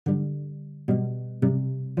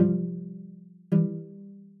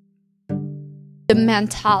The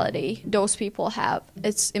mentality those people have,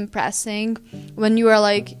 it's impressing. When you are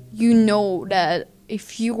like, you know that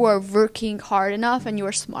if you are working hard enough and you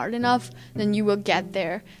are smart enough, then you will get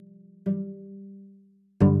there.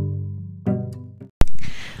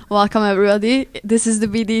 Welcome everybody. This is the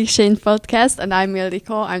BD Exchange podcast and I'm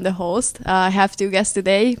Ildiko. I'm the host. I have two guests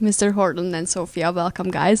today, Mr. Horton and Sophia.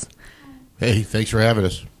 Welcome, guys. Hey, thanks for having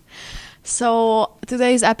us. So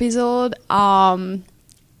today's episode,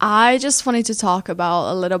 I just wanted to talk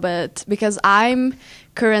about a little bit because I'm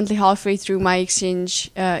currently halfway through my exchange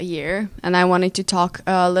year, and I wanted to talk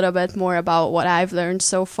a little bit more about what I've learned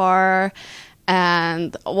so far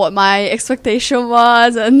and what my expectation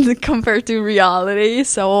was and compared to reality.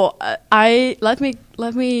 So let me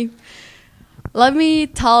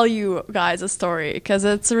tell you guys a story because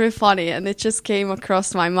it's really funny and it just came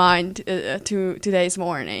across my mind to today's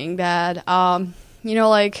morning that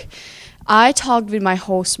I talked with my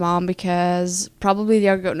host mom because probably they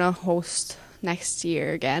are gonna host next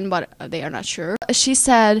year again, but they are not sure. She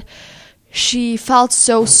said she felt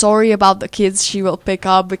so sorry about the kids she will pick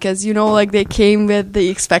up because they came with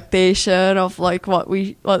the expectation of like what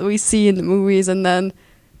we see in the movies and then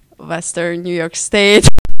Western New York State.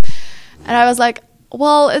 And I was like,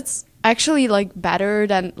 well, it's actually like better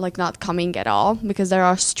than like not coming at all because there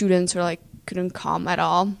are students who like couldn't come at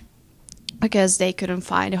all because they couldn't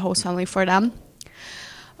find a host family for them.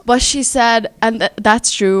 But she said, and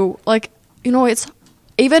that's true, like, it's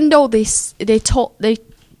even though they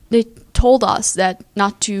told us that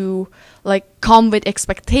not to like come with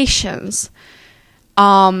expectations,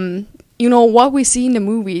 what we see in the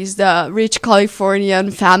movies, the rich Californian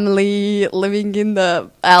family living in the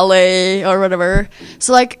LA or whatever.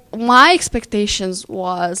 So like my expectations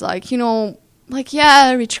was like,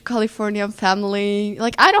 rich Californian family.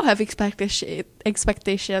 Like I don't have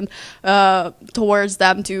expectation towards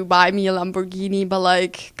them to buy me a Lamborghini, but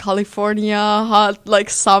like California, hot, like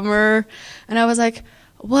summer. And I was like,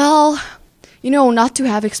 well, not to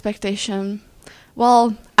have expectation.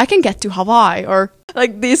 Well, I can get to Hawaii or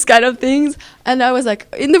like these kind of things. And I was like,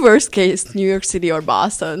 in the worst case, New York City or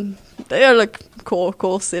Boston. They are like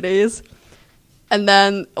cool cities. And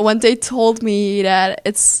then when they told me that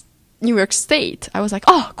it's New York State, I was like,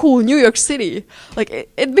 oh, cool, New York City. Like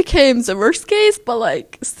it became the worst case, but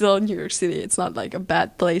like still New York City. It's not like a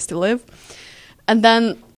bad place to live. And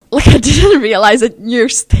then like I didn't realize that New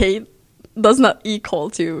York State does not equal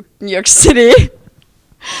to New York City.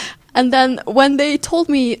 And then when they told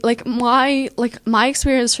me my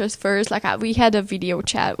experience was first, we had a video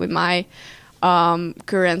chat with my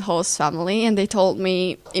current host family, and they told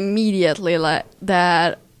me immediately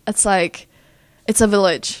that it's a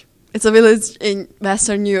village. It's a village in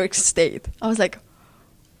Western New York State. I was like,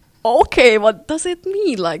 okay, what does it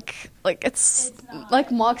mean? Like it's like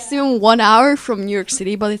maximum 1 hour from New York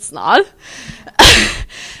City, but it's not.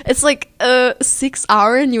 It's like 6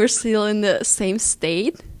 hours and you're still in the same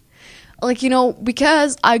state. Like,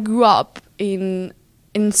 because I grew up in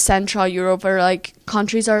Central Europe where like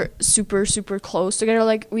countries are super, super close together.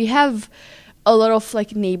 Like we have a lot of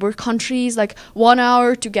like neighbor countries, like 1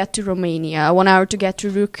 hour to get to Romania, 1 hour to get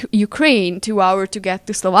to Ukraine, 2 hours to get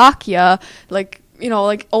to Slovakia, like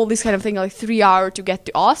all these kind of things, like 3 hours to get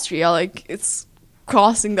to Austria. Like it's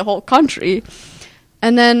crossing the whole country.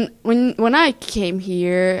 And then when I came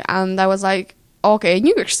here and I was like, okay,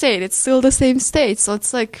 New York State, it's still the same state, so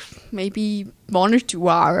it's like maybe 1 or 2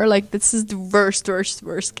 hours. Like this is the worst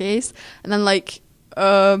case. And then like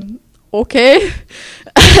okay,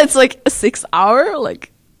 it's like 6 hours,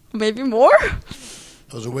 like maybe more.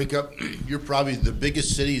 As a wake up, you're probably the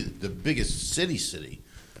biggest city,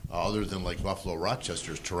 other than like Buffalo,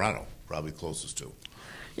 Rochester, is Toronto, probably closest to.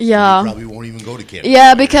 Yeah. You probably won't even go to Canada.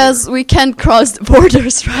 Yeah, because we can't cross the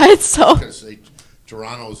borders, right? So. I was gonna say,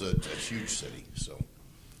 Toronto's a huge city, so.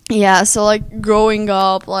 Yeah, so like growing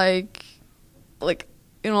up, like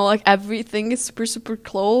everything is super, super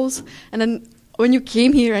close, and then when you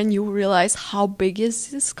came here and you realize how big is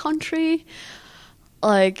this country,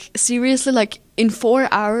 like seriously, like in 4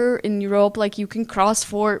 hours in Europe, like you can cross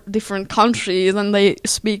 4 different countries and they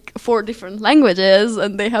speak 4 different languages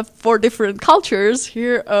and they have 4 different cultures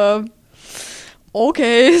here.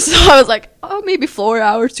 Okay, so I was like, oh, maybe 4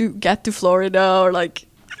 hours to get to Florida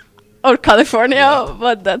or California, yeah.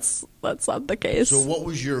 But that's not the case. So what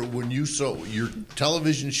was when you saw your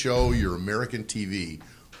television show, your American TV?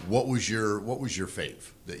 What was your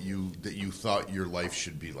fave that you thought your life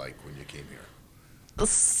should be like when you came here?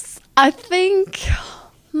 I think,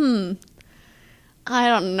 I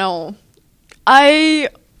don't know. I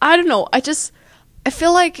don't know. I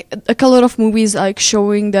feel like a lot of movies like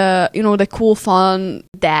showing the the cool fun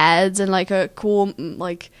dads and like a cool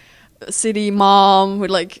like city mom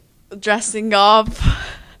with like dressing up,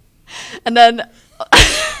 and then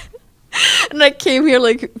and I came here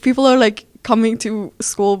like people are like coming to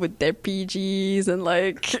school with their PGs and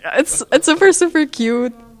like it's super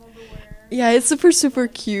cute. Yeah, it's super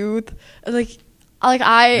cute. And, like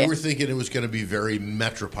I You were thinking it was going to be very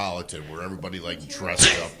metropolitan, where everybody like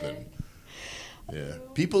dressed up and yeah,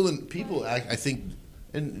 people. I think,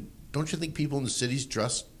 and don't you think people in the cities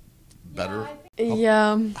dress better?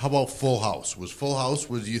 yeah, How about Full House? Was Full House?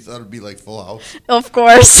 Was you thought it'd be like Full House? of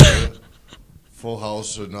course. Full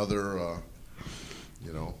House, another.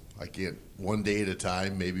 I can't. One Day at a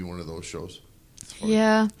Time, maybe one of those shows.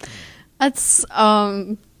 Yeah, that's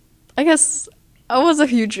I guess it was a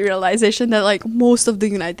huge realization that like most of the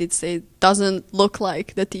United States doesn't look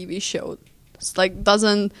like the TV show. It's like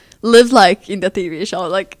doesn't live like in the TV show,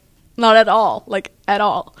 like not at all, like at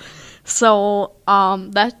all. So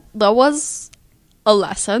that was a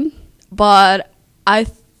lesson, but I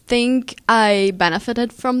think I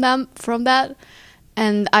benefited from that,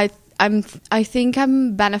 and I think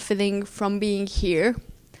I'm benefiting from being here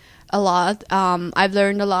a lot. I've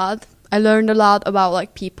learned a lot. I learned a lot about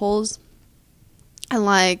like peoples, and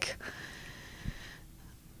like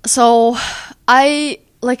so I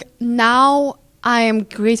like now I am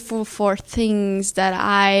grateful for things that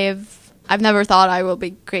I've never thought I will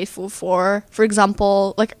be grateful for. For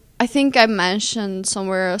example, like I think I mentioned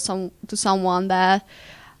somewhere to someone that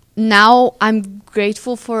now I'm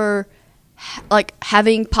grateful for like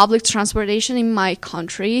having public transportation in my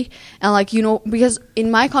country, and like because in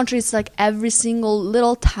my country it's like every single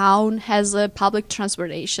little town has a public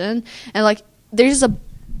transportation, and like there's a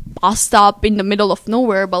bus stop in the middle of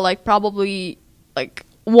nowhere, but like probably like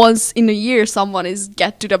once in a year someone is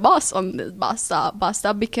get to the bus on the bus stop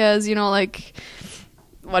because like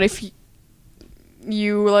what if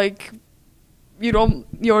you like you don't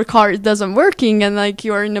your car doesn't working and like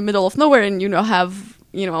you're in the middle of nowhere and you don't have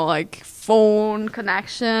like phone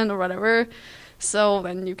connection or whatever, so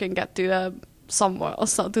then you can get to somewhere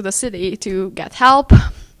else to the city to get help.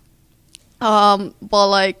 But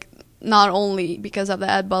like not only because of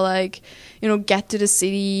that, but like get to the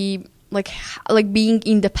city like being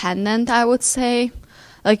independent, I would say.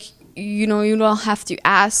 Like you don't have to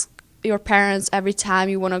ask your parents every time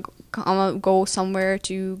you want to go somewhere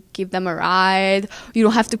to give them a ride. You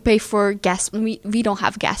don't have to pay for gas. We don't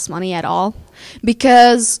have gas money at all,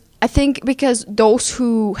 because I think because those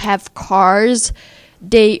who have cars,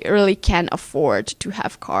 they really can afford to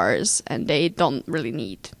have cars and they don't really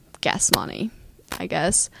need gas money, I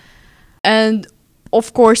guess. And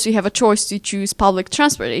of course we have a choice to choose public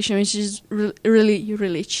transportation, which is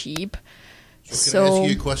really cheap. So can I ask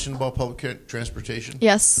you a question about public transportation?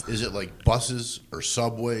 Yes. Is it like buses or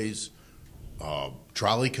subways,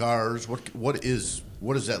 trolley cars? What is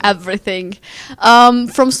that? Everything.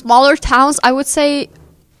 From smaller towns, I would say,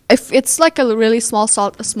 if it's like a really small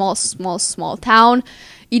town,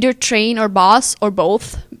 either train or bus or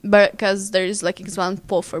both, because there is like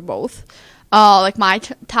example for both. Like my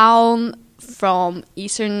town from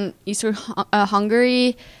eastern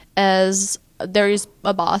Hungary is. There is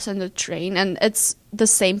a bus and a train, and it's the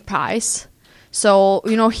same price. So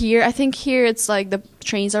here, I think here it's like the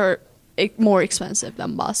trains are more expensive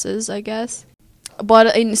than buses, I guess.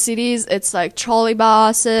 But in cities, it's like trolley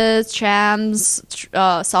buses, trams,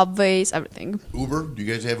 subways, everything. Uber? Do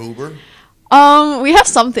you guys have Uber? We have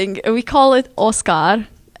something. We call it Oscar,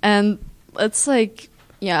 and it's like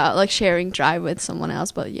like sharing drive with someone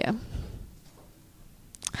else. But yeah.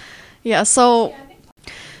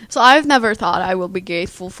 So I've never thought I will be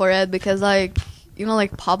grateful for it, because like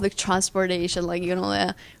like public transportation, like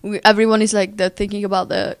everyone is like thinking about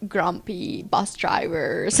the grumpy bus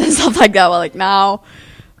drivers and stuff like that. But like now,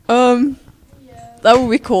 that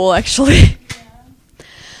would be cool actually.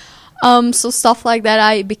 So stuff like that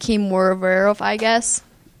I became more aware of, I guess.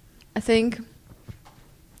 I think.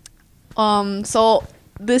 So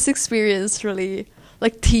this experience really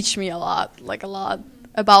like teach me a lot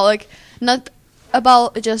about like not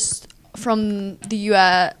about just from the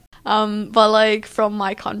US, but like from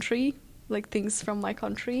my country, like things from my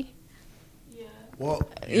country. Yeah. Well,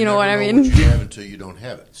 you know what I mean? What you have until you don't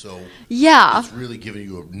have it. So yeah, it's really giving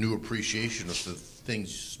you a new appreciation of the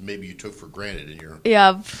things maybe you took for granted in your.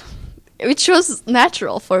 Yeah, which was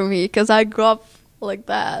natural for me because I grew up like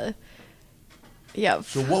that. Yeah.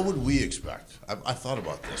 So what would we expect? I thought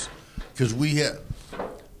about this because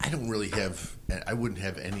I wouldn't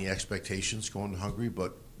have any expectations going to Hungary,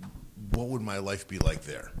 but what would my life be like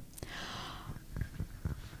there?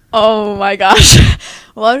 Oh my gosh.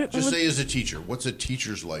 What? Just say as a teacher, what's a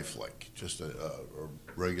teacher's life like? Just a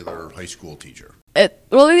regular high school teacher. It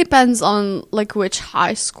really depends on like which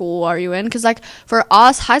high school are you in, because like for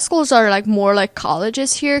us, high schools are like more like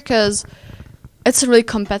colleges here, because it's really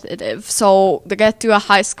competitive. So to get to a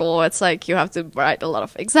high school, it's like you have to write a lot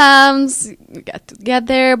of exams, you get to get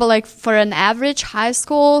there. But like for an average high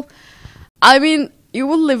school, I mean, you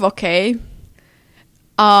will live okay.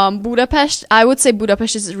 Budapest, I would say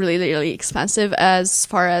Budapest is really, really expensive as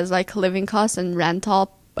far as like living costs and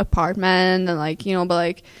rental apartment and like, you know, but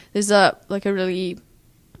like there's a really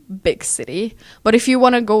big city. But if you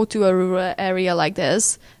want to go to a rural area like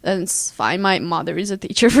this, then it's fine. My mother is a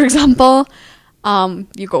teacher, for example.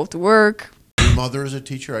 You go to work. Your mother is a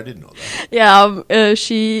teacher? I didn't know that. Yeah,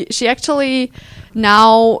 she actually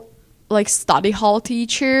now like study hall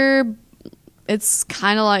teacher. It's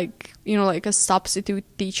kind of like, you know, like a substitute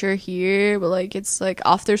teacher here, but like it's like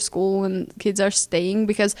after school when kids are staying,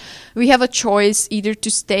 because we have a choice either to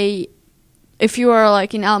stay. If you are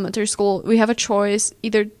like in elementary school, we have a choice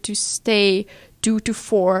either to stay 2 to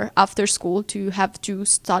 4 after school to have 2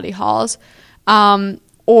 study halls,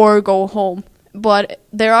 or go home. But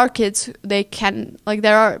there are kids, they can, like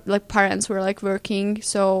there are like parents who are like working,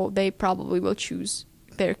 so they probably will choose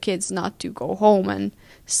their kids not to go home and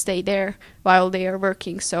stay there while they are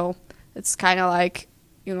working. So it's kind of like,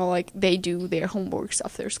 you know, like they do their homeworks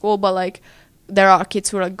after school, but like there are kids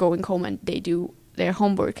who are like going home and they do their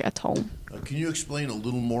homework at home. Can you explain a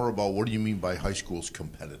little more about what do you mean by high school's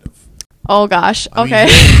competitive? Oh gosh, okay. I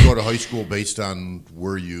mean, you go to high school based on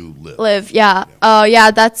where you live. Yeah.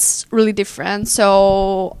 Yeah, that's really different.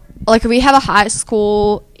 So like we have a high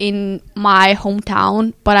school in my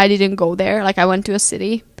hometown, but I didn't go there. Like I went to a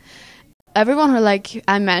city. Everyone who like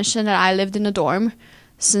I mentioned that I lived in a dorm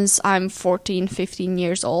since I'm 14, 15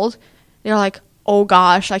 years old. They're like, "Oh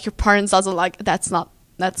gosh, like your parents doesn't like that's not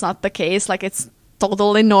the case. Like it's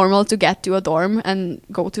totally normal to get to a dorm and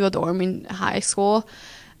go to a dorm in high school."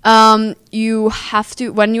 You have to,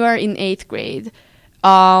 when you are in 8th grade,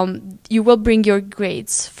 you will bring your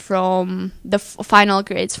grades from the final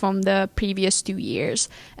grades from the previous 2 years,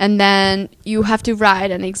 and then you have to write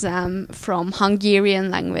an exam from Hungarian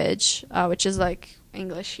language, which is like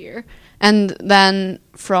English here, and then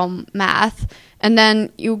from math, and then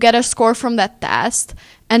you get a score from that test,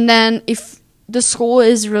 and then if the school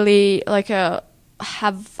is really like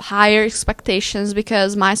have higher expectations,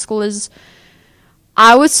 because my school is,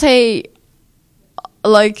 I would say,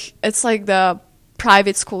 like it's like the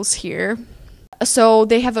private schools here, so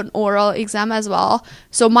they have an oral exam as well.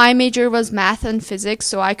 So my major was math and physics,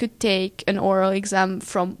 so I could take an oral exam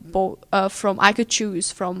from both. I could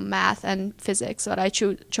choose from math and physics, but I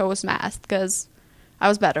chose math because I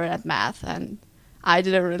was better at math, and I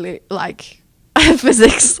didn't really like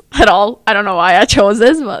physics at all. I don't know why I chose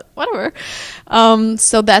this, but whatever.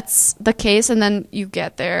 So that's the case, and then you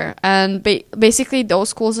get there, and basically those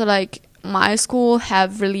schools are like my school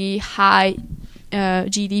have really high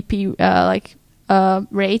GDP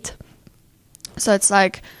rate, so it's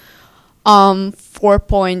like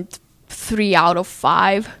 4.3 out of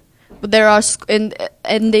 5. But there are and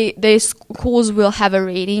they schools will have a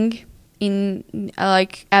rating in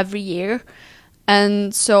like every year,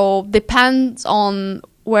 and so depends on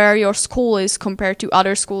where your school is compared to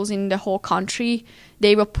other schools in the whole country,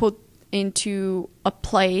 they will put into a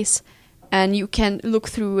place, and you can look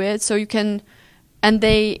through it. So you can, and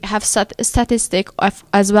they have statistic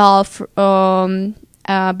as well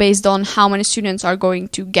based on how many students are going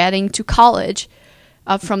to getting to college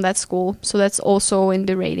from that school. So that's also in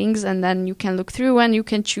the ratings, and then you can look through and you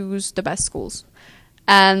can choose the best schools,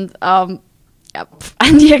 and and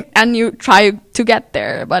you try to get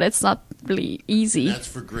there, but it's not really easy. And that's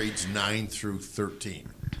for grades 9 through 13.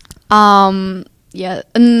 Yeah,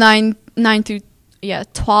 9 to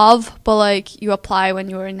 12, but like you apply when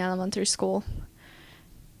you were in elementary school.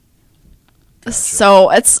 Gotcha.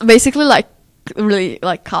 So it's basically like really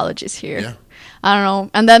like colleges here. Yeah. I don't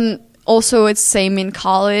know. And then also it's same in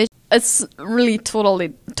college. It's really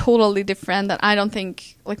totally different that I don't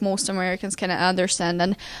think like most Americans can understand.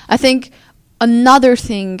 And I think another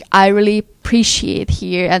thing I really appreciate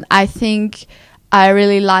here, and I think I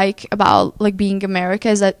really like about like being America,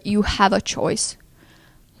 is that you have a choice.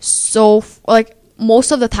 So like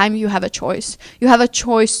most of the time you have a choice. You have a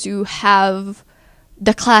choice to have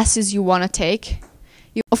the classes you want to take.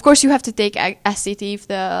 Of course you have to take SAT if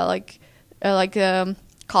the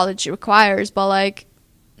college requires, but like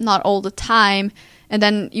not all the time. And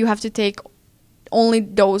then you have to take only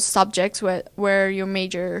those subjects where your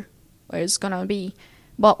major is gonna be.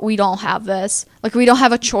 But we don't have this. Like we don't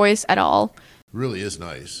have a choice at all. Really is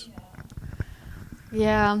nice.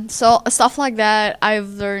 Yeah, so stuff like that,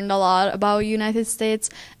 I've learned a lot about United States,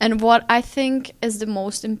 and what I think is the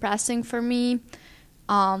most impressive for me,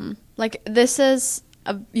 like this is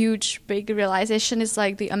a huge, big realization, is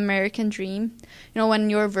like the American dream. You know, when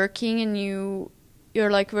you're working and you're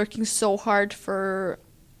like working so hard for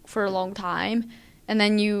a long time, and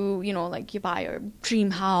then you know, like you buy your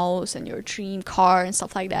dream house and your dream car and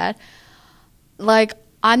stuff like that. Like,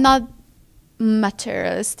 I'm not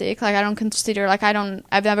materialistic. Like, I don't consider, like,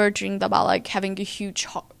 I've never dreamed about like having a huge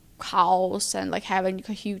house and like having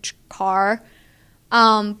a huge car,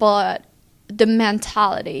 but the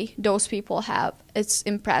mentality those people have, it's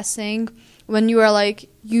impressive. When you are like,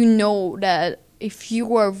 you know that if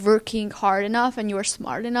you are working hard enough and you are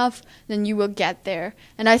smart enough, then you will get there.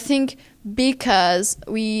 And I think because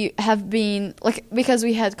we have been like, because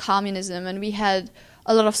we had communism and we had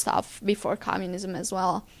a lot of stuff before communism as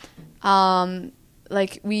well,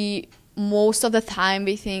 like we, most of the time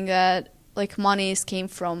we think that like monies came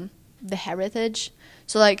from the heritage.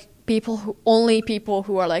 So like only people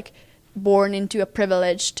who are like born into a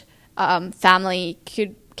privileged family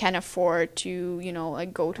can afford to, you know,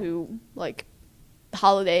 like go to like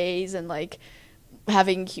holidays and like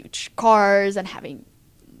having huge cars and having,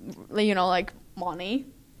 you know, like money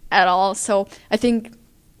at all. So I think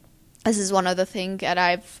this is one of the things that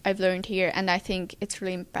I've learned here, and I think it's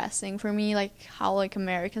really impressive for me, like how like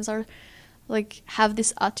Americans are like have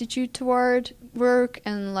this attitude toward work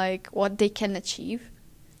and like what they can achieve,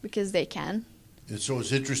 because they can. And so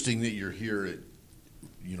it's interesting that you're here at,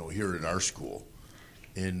 you know, here at our school,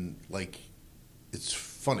 and like it's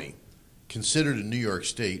funny, considered in New York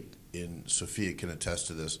State, and Sophia can attest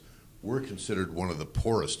to this, we're considered one of the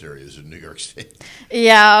poorest areas in New York State.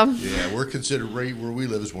 Yeah. Yeah, we're considered, right where we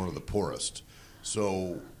live is one of the poorest.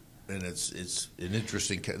 So, and it's an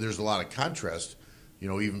interesting, there's a lot of contrast, you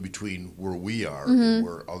know, even between where we are and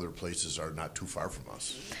where other places are not too far from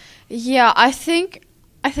us. Yeah, I think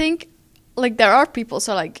like there are people,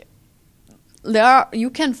 so like you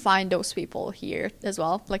can find those people here as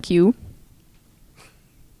well, like you.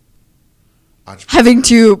 Having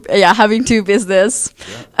two business,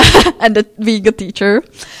 yeah. And being a teacher,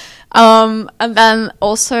 and then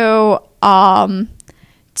also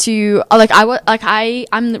to like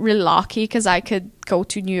I'm really lucky because I could go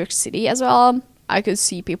to New York City as well. I could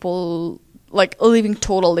see people like living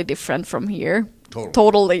totally different from here.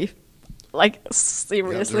 Totally, like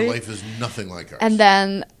seriously. Yeah, their life is nothing like ours. And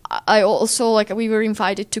then I also, like, we were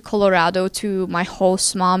invited to Colorado to my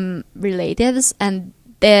host mom relatives, and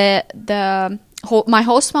my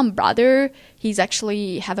host mom brother, he's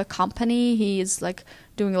actually have a company. He's like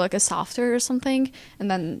doing like a software or something,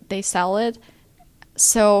 and then they sell it.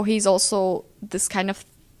 So he's also this kind of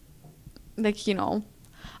like, you know,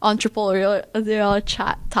 entrepreneurial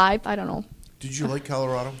type. I don't know. Did you like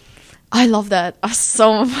Colorado? I love that. It's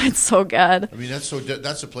so good. I mean, that's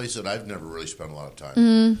a place that I've never really spent a lot of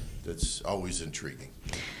time. That's always intriguing.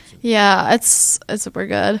 Yeah, it's super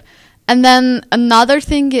good. And then another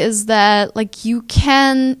thing is that like you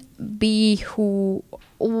can be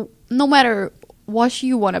no matter what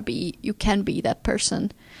you want to be, you can be that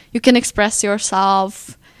person. You can express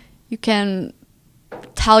yourself. You can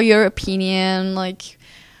tell your opinion. Like,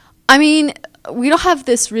 I mean, we don't have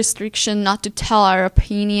this restriction not to tell our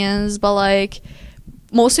opinions, but like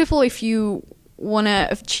most people, if you want to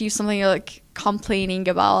achieve something you're like complaining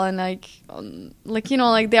about and like you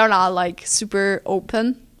know, like they are not like super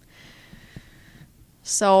open.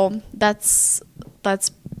 So that's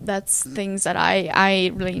things that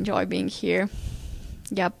I really enjoy being here.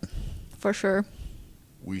 Yep, for sure.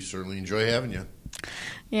 We certainly enjoy having you.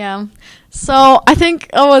 Yeah. So I think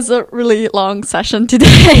it was a really long session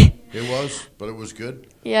today. It was, but it was good.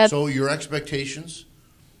 Yeah. So your expectations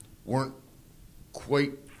weren't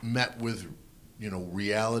quite met with, you know,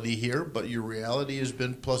 reality here, but your reality has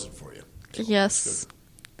been pleasant for you. So yes.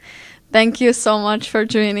 Thank you so much for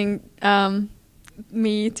joining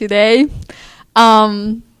me today.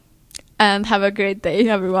 And have a great day,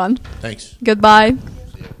 everyone. Thanks. Goodbye.